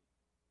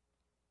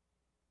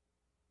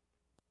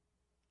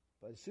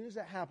 But as soon as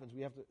that happens,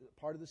 we have to,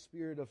 part of the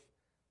spirit of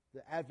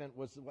the Advent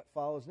was what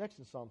follows next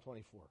in Psalm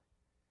 24.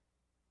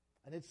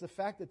 And it's the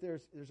fact that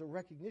there's a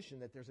recognition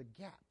that there's a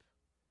gap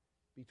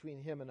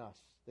between Him and us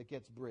that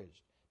gets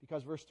bridged.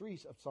 Because verse 3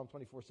 of Psalm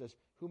 24 says,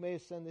 "Who may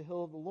ascend the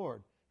hill of the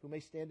Lord? Who may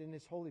stand in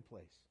His holy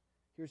place?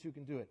 Here's who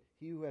can do it.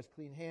 He who has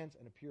clean hands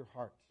and a pure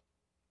heart,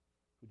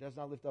 who does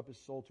not lift up his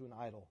soul to an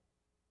idol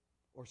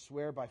or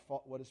swear by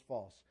what is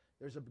false."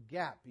 There's a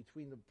gap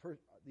between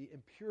the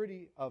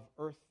impurity of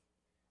earth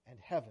and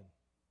heaven.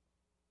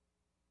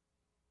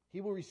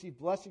 He will receive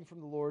blessing from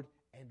the Lord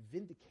and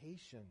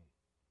vindication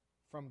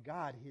from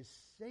God, His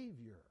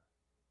Savior.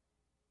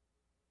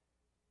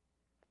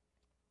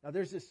 Now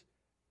there's this,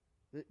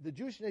 the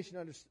Jewish nation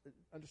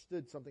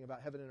understood something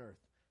about heaven and earth.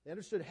 They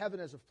understood heaven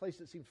as a place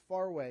that seemed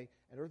far away,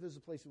 and earth as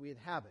a place that we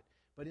inhabit.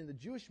 But in the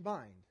Jewish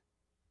mind,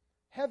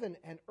 heaven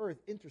and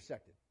earth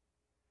intersected.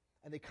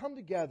 And they come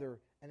together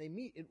and they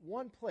meet in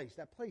one place.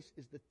 That place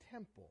is the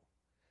temple.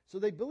 So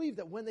they believed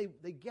that when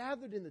they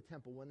gathered in the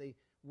temple, when they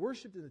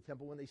worshipped in the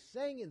temple, when they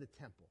sang in the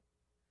temple,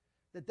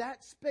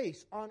 that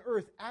space on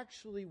earth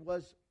actually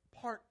was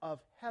part of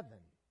heaven.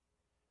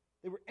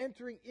 They were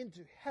entering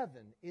into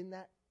heaven in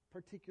that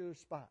particular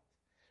spot.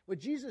 When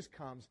Jesus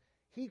comes,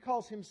 He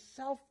calls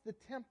Himself the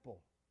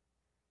temple,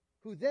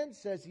 who then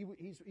says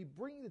he's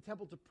bringing the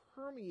temple to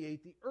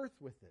permeate the earth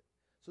with it.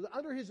 So that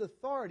under His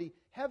authority,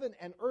 heaven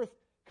and earth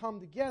come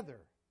together.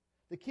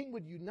 The King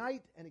would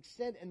unite and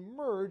extend and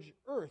merge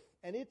earth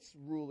and its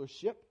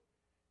rulership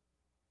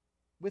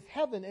with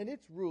heaven and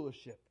its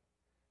rulership.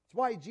 That's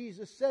why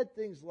Jesus said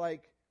things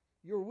like,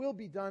 "Your will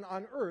be done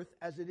on earth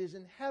as it is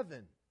in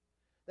heaven."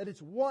 That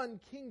it's one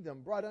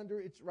kingdom brought under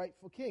its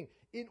rightful king.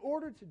 In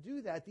order to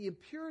do that, the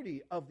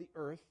impurity of the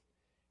earth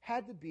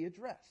had to be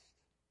addressed,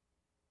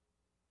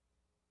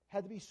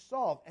 had to be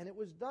solved. And it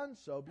was done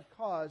so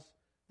because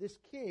this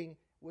king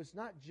was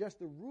not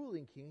just a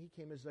ruling king, he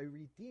came as a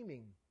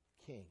redeeming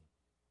king.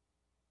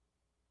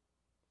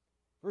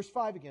 Verse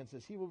 5 again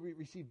says, "He will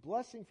receive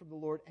blessing from the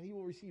Lord, and he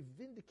will receive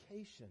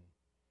vindication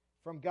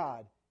from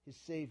God, his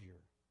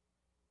Savior."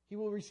 He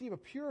will receive a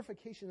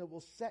purification that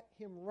will set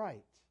him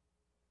right,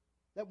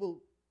 that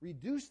will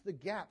reduce the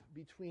gap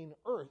between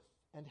earth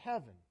and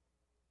heaven.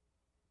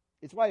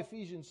 It's why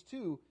Ephesians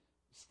 2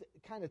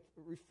 kind of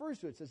refers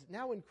to it. It says,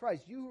 "Now in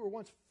Christ, you who were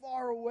once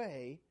far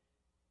away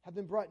have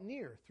been brought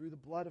near through the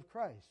blood of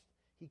Christ.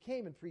 He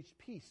came and preached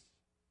peace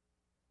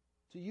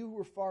to you who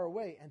were far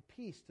away and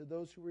peace to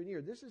those who were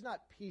near." This is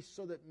not peace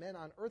so that men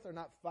on earth are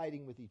not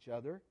fighting with each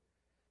other.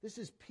 This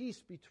is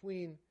peace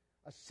between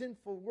a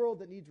sinful world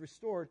that needs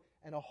restored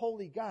and a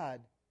holy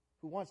God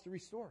who wants to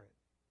restore it.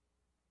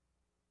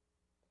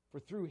 "For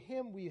through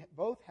Him we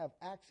both have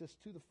access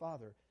to the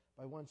Father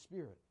by one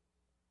Spirit."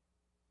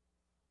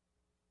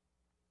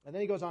 And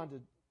then he goes on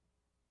to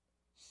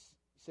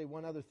say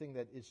one other thing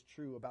that is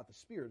true about the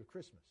spirit of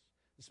Christmas.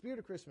 The spirit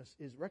of Christmas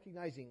is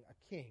recognizing a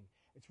king.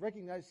 It's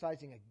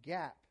recognizing a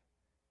gap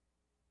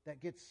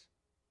that gets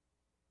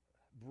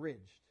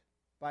bridged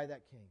by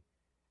that king.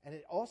 And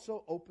it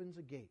also opens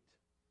a gate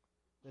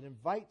that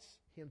invites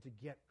him to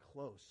get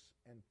close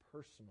and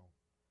personal.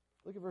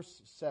 Look at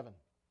verse 7.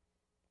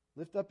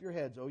 "Lift up your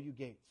heads, O you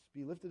gates.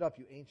 Be lifted up,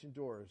 you ancient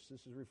doors."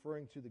 This is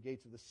referring to the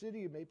gates of the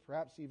city, maybe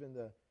perhaps even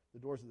the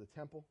doors of the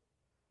temple.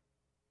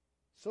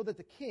 "So that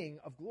the King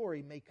of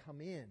glory may come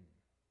in."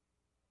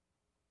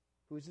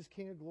 Who is this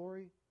King of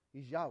glory?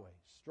 He's Yahweh,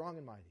 strong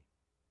and mighty.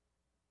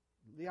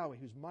 Yahweh,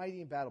 who's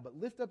mighty in battle. "But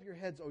lift up your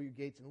heads, O you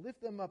gates, and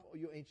lift them up, O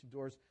you ancient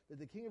doors, that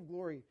the King of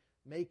glory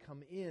may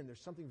come in."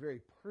 There's something very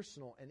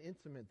personal and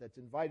intimate that's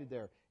invited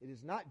there. It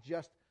is not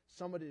just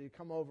somebody to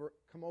come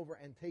over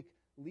and take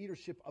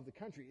leadership of the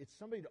country. It's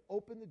somebody to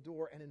open the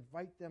door and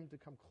invite them to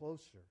come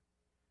closer.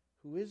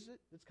 Who is it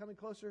that's coming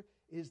closer?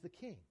 It is the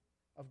King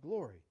of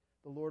glory,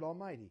 the Lord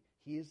Almighty.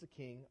 He is the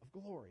King of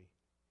glory.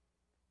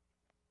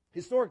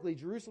 Historically,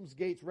 Jerusalem's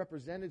gates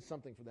represented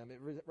something for them.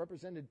 It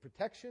represented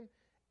protection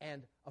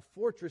and a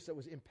fortress that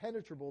was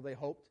impenetrable, they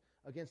hoped,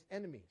 against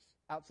enemies,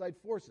 outside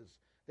forces.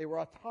 They were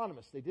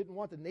autonomous. They didn't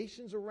want the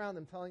nations around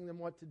them telling them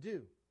what to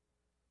do.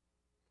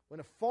 When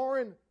a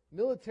foreign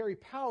military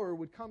power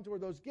would come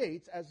toward those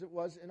gates, as it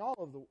was in all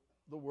of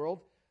the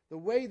world, the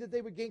way that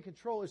they would gain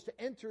control is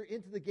to enter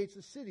into the gates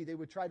of the city. They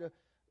would try to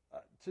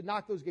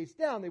knock those gates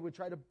down. They would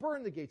try to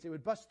burn the gates. They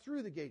would bust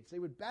through the gates. They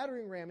would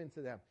battering ram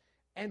into them.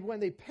 And when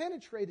they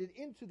penetrated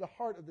into the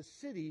heart of the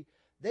city,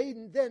 they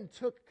then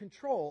took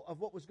control of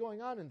what was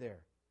going on in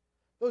there.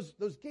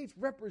 Those gates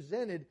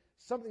represented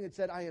something that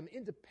said, "I am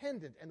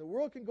independent, and the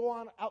world can go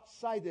on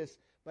outside this,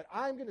 but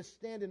I'm going to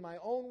stand in my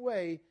own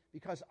way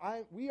because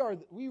we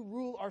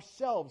rule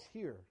ourselves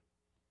here.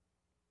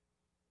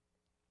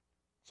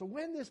 So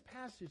when this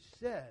passage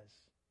says,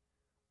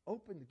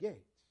 open the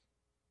gates,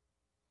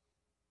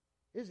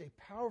 it is a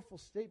powerful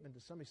statement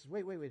to somebody who says,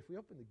 wait, if we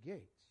open the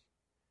gates,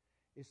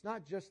 it's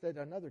not just that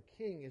another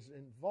king is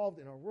involved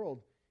in our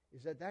world,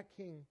 is that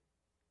king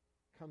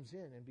comes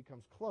in and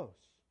becomes close.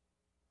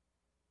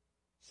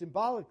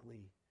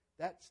 Symbolically,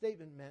 that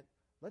statement meant,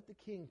 let the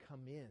king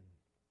come in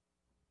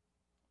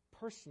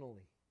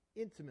personally,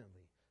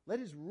 intimately. Let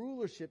his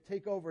rulership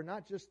take over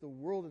not just the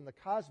world and the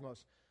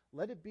cosmos.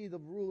 Let it be the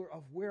ruler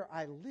of where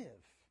I live,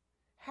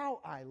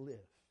 how I live.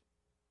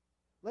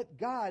 Let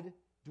God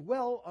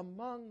dwell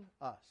among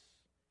us.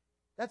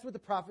 That's what the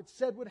prophet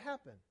said would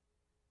happen.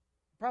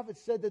 The prophet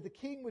said that the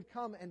king would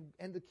come,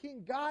 and the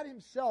king, God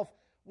himself,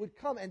 would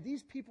come, and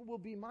these people will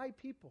be my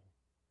people.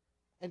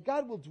 And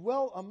God will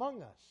dwell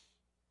among us.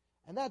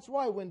 And that's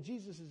why when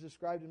Jesus is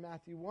described in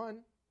Matthew 1,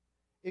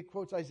 it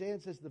quotes Isaiah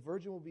and says, the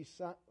virgin will be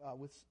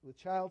with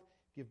child,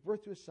 give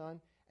birth to a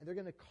son, and they're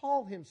going to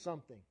call him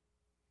something.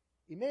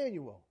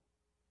 Emmanuel,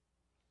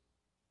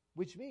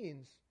 which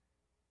means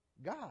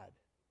God.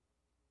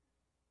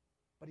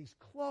 But he's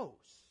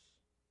close.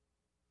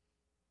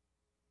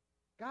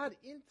 God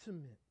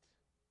intimate.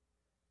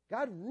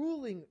 God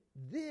ruling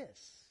this.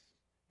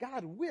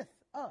 God with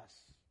us.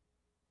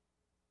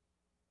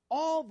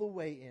 All the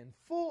way in,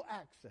 full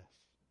access.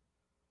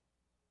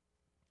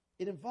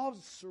 It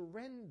involves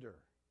surrender.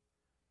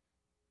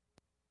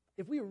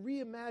 If we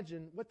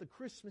reimagine what the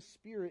Christmas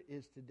spirit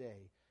is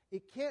today,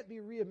 it can't be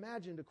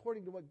reimagined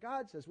according to what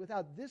God says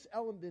without this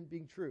element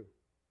being true.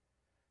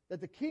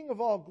 That the King of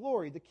all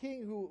glory, the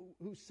King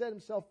who set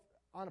himself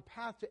on a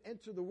path to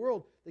enter the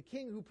world, the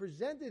King who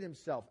presented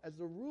himself as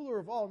the ruler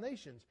of all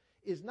nations,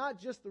 is not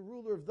just the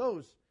ruler of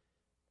those.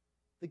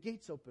 The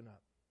gates open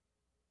up.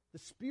 The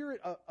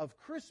spirit of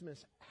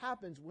Christmas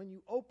happens when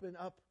you open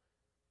up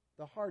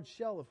the hard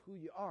shell of who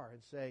you are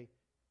and say,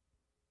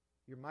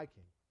 you're my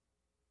King.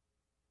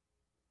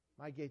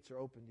 My gates are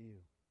open to you.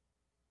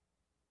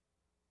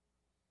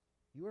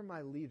 You are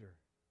my leader.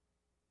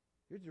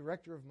 You're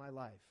director of my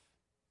life.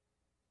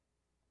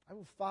 I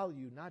will follow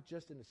you not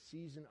just in a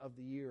season of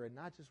the year and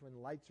not just when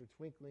lights are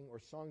twinkling or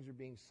songs are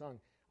being sung.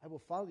 I will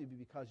follow you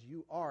because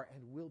you are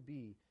and will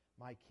be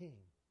my King.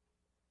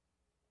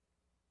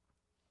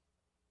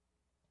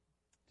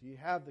 Do you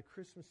have the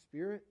Christmas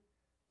spirit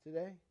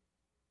today?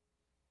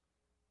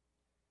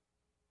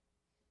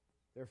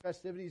 There are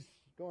festivities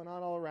going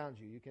on all around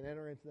you. You can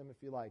enter into them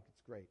if you like.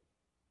 It's great.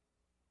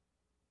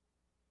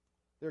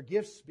 There are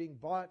gifts being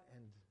bought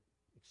and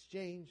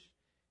exchanged,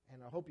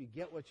 and I hope you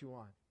get what you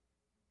want.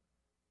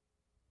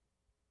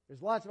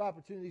 There's lots of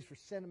opportunities for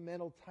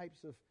sentimental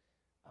types of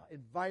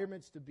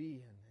environments to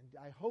be in,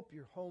 and I hope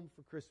you're home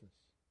for Christmas.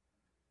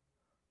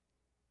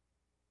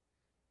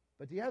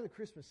 But do you have the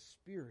Christmas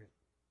spirit?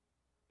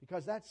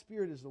 Because that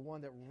spirit is the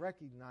one that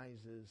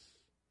recognizes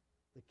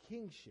the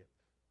kingship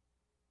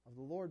of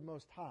the Lord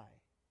Most High,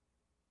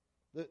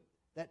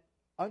 that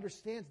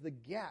understands the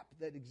gap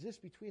that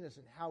exists between us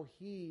and how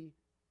He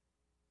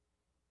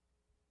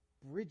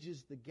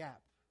bridges the gap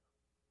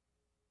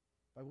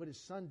by what His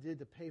Son did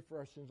to pay for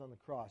our sins on the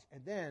cross.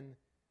 And then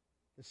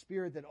the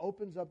Spirit that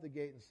opens up the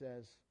gate and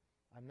says,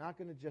 I'm not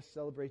going to just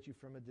celebrate you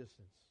from a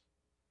distance.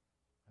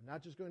 I'm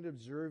not just going to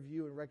observe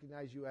you and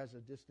recognize you as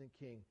a distant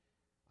king.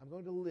 I'm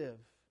going to live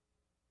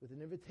with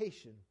an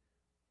invitation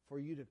for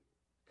you to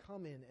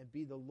come in and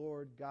be the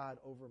Lord God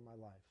over my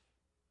life.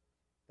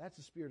 That's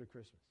the spirit of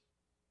Christmas.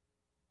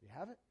 Do you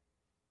have it?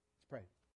 Let's pray.